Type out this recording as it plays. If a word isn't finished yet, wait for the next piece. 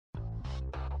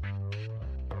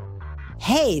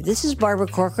Hey, this is Barbara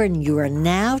Corcoran, and you are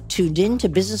now tuned in to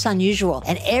Business Unusual.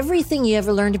 And everything you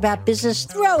ever learned about business,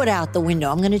 throw it out the window.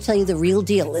 I'm going to tell you the real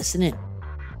deal. Listen in.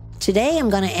 Today, I'm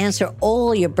going to answer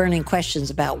all your burning questions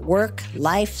about work,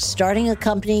 life, starting a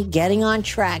company, getting on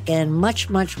track, and much,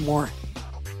 much more.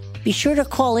 Be sure to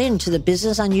call in to the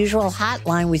Business Unusual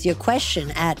hotline with your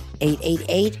question at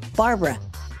 888-BARBARA.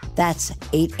 That's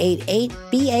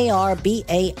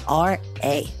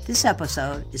 888-BARBARA. This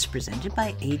episode is presented by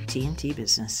AT&T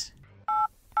Business.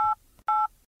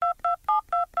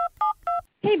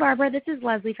 Hey, Barbara, this is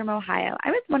Leslie from Ohio.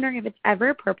 I was wondering if it's ever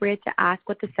appropriate to ask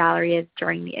what the salary is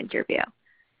during the interview.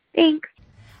 Thanks.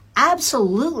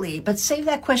 Absolutely, but save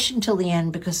that question till the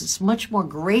end because it's much more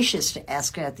gracious to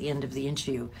ask it at the end of the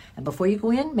interview. And before you go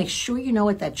in, make sure you know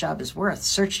what that job is worth.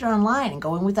 Search it online and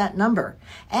go in with that number.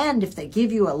 And if they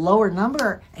give you a lower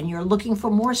number and you're looking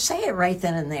for more, say it right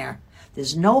then and there.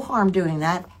 There's no harm doing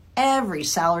that. Every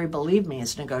salary, believe me,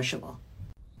 is negotiable.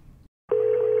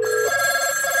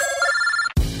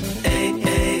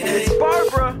 It's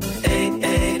Barbara.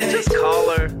 Just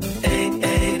call her.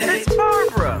 It's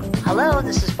Barbara. Hello,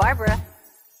 this is Barbara.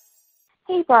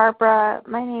 Hey, Barbara.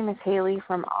 My name is Haley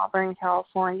from Auburn,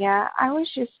 California. I was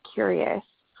just curious,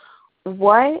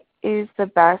 what is the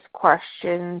best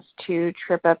questions to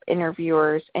trip up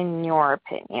interviewers in your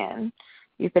opinion?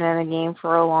 You've been in the game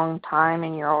for a long time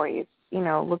and you're always,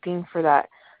 looking for that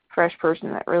fresh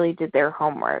person that really did their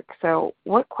homework. So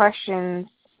what questions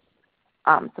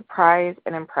surprise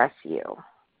and impress you?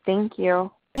 Thank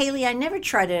you. Haley, I never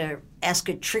try to ask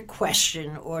a trick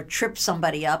question or trip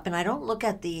somebody up, and I don't look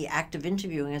at the act of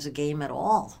interviewing as a game at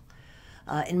all.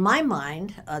 In my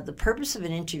mind, the purpose of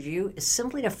an interview is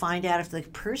simply to find out if the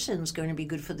person's going to be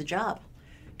good for the job.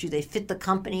 Do they fit the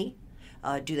company?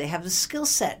 Do they have the skill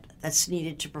set that's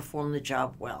needed to perform the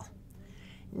job well?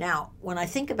 Now, when I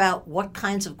think about what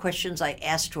kinds of questions I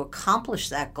ask to accomplish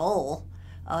that goal,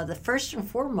 the first and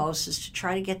foremost is to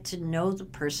try to get to know the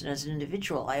person as an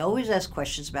individual. I always ask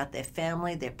questions about their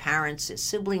family, their parents, their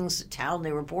siblings, the town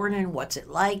they were born in, what's it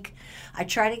like. I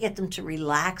try to get them to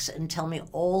relax and tell me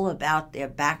all about their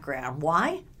background.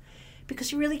 Why?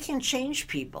 Because you really can't change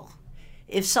people.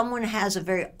 If someone has a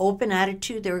very open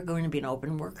attitude, they're going to be an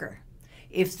open worker.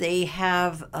 If they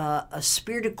have a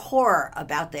spirited core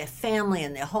about their family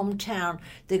and their hometown,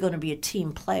 they're going to be a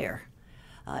team player.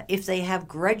 If they have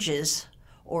grudges,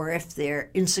 or if they're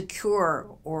insecure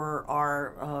or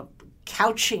are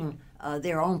couching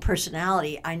their own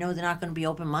personality, I know they're not going to be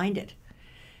open-minded.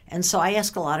 And so I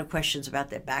ask a lot of questions about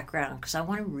their background because I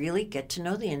want to really get to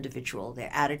know the individual, their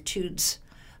attitudes,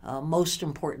 most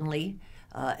importantly,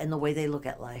 and the way they look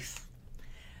at life.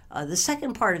 The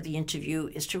second part of the interview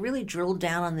is to really drill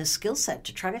down on this skill set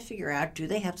to try to figure out, do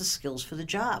they have the skills for the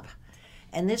job?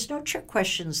 And there's no trick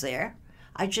questions there.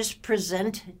 I just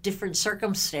present different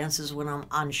circumstances when I'm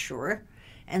unsure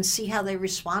and see how they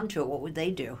respond to it. What would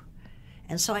they do?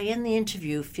 And so I end the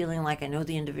interview feeling like I know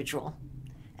the individual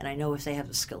and I know if they have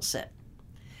the skill set.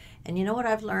 And you know what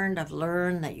I've learned? I've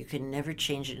learned that you can never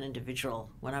change an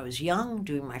individual. When I was young,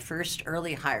 doing my first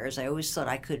early hires, I always thought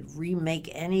I could remake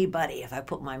anybody if I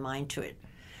put my mind to it.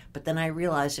 But then I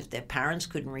realized if their parents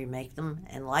couldn't remake them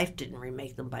and life didn't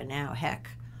remake them by now, heck,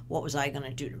 what was I going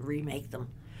to do to remake them?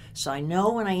 So I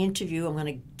know when I interview, I'm going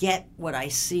to get what I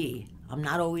see. I'm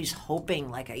not always hoping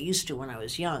like I used to when I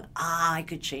was young. I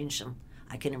could change them.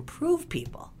 I can improve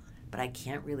people, but I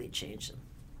can't really change them.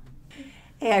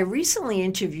 Hey, I recently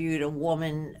interviewed a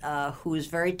woman who was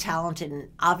very talented and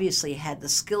obviously had the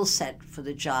skill set for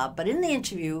the job. But in the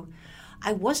interview,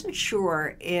 I wasn't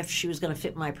sure if she was going to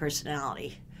fit my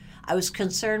personality. I was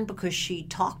concerned because she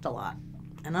talked a lot.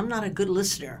 And I'm not a good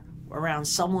listener around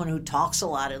someone who talks a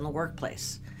lot in the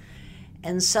workplace.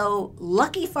 And so,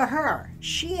 lucky for her,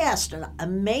 she asked an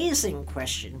amazing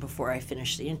question before I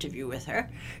finished the interview with her.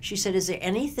 She said, is there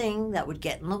anything that would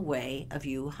get in the way of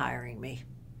you hiring me?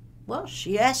 Well,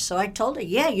 she asked, so I told her,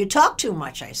 yeah, you talk too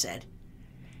much, I said.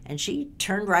 And she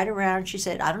turned right around. She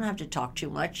said, I don't have to talk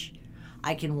too much.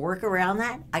 I can work around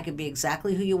that. I can be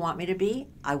exactly who you want me to be.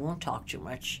 I won't talk too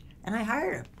much. And I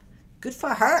hired her. Good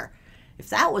for her. If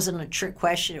that wasn't a trick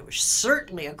question, it was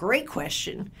certainly a great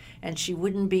question, and she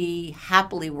wouldn't be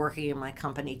happily working in my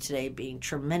company today, being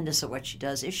tremendous at what she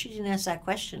does. If she didn't ask that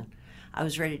question, I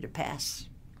was ready to pass.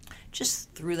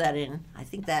 Just threw that in. I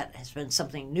think that has been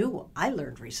something new I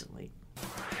learned recently.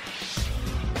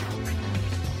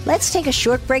 Let's take a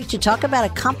short break to talk about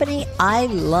a company I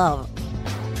love.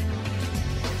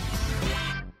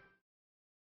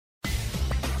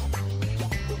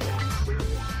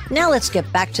 Now let's get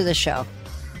back to the show.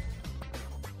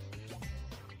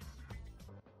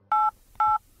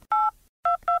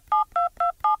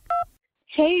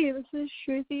 Hey, this is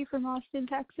Shruti from Austin,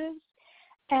 Texas,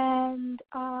 and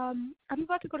I'm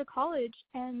about to go to college,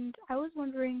 and I was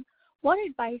wondering what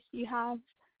advice you have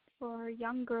for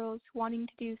young girls wanting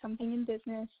to do something in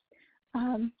business,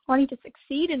 wanting to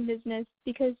succeed in business,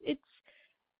 because it's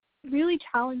really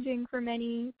challenging for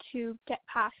many to get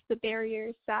past the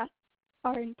barriers that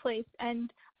are in place.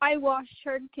 And I watch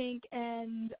Shark Tank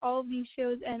and all of these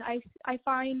shows, and I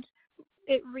find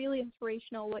it really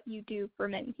inspirational what you do for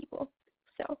many people.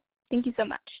 So thank you so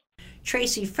much.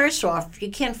 Tracy, first off, you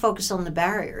can't focus on the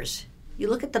barriers. You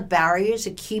look at the barriers,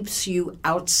 it keeps you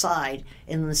outside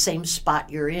in the same spot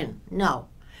you're in. No,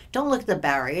 don't look at the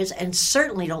barriers, and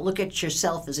certainly don't look at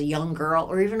yourself as a young girl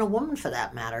or even a woman for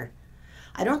that matter.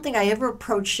 I don't think I ever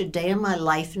approached a day in my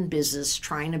life in business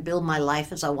trying to build my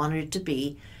life as I wanted it to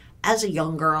be as a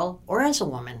young girl or as a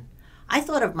woman. I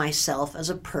thought of myself as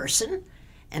a person,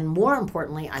 and more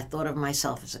importantly, I thought of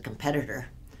myself as a competitor.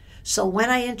 So when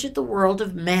I entered the world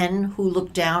of men who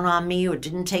looked down on me or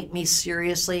didn't take me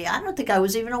seriously, I don't think I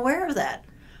was even aware of that.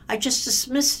 I just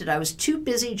dismissed it. I was too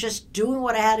busy just doing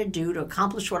what I had to do to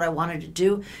accomplish what I wanted to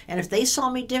do. And if they saw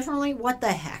me differently, what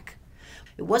the heck?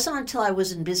 It wasn't until I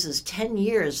was in business 10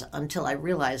 years until I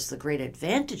realized the great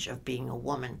advantage of being a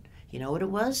woman. You know what it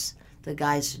was? The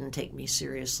guys didn't take me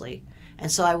seriously. And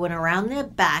so I went around their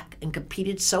back and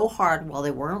competed so hard while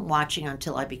they weren't watching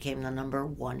until I became the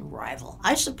 #1 rival.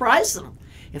 I surprised them.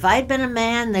 If I had been a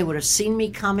man, they would have seen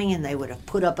me coming and they would have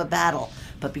put up a battle.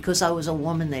 But because I was a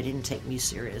woman, they didn't take me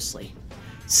seriously.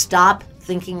 Stop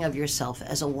thinking of yourself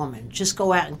as a woman. Just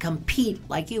go out and compete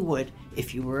like you would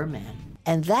if you were a man.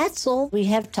 And that's all we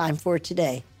have time for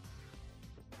today.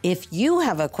 If you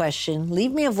have a question,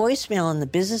 leave me a voicemail on the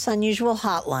Business Unusual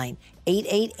hotline,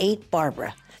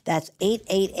 888-BARBARA. That's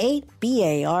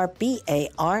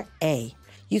 888-BARBARA.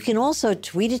 You can also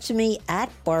tweet it to me at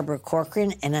Barbara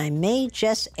Corcoran, and I may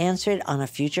just answer it on a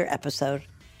future episode.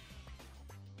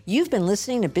 You've been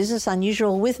listening to Business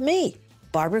Unusual with me,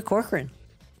 Barbara Corcoran.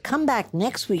 Come back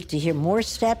next week to hear more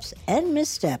steps and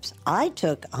missteps I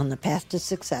took on the path to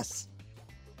success.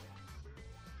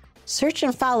 Search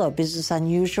and follow Business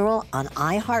Unusual on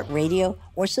iHeartRadio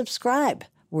or subscribe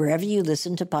wherever you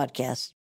listen to podcasts.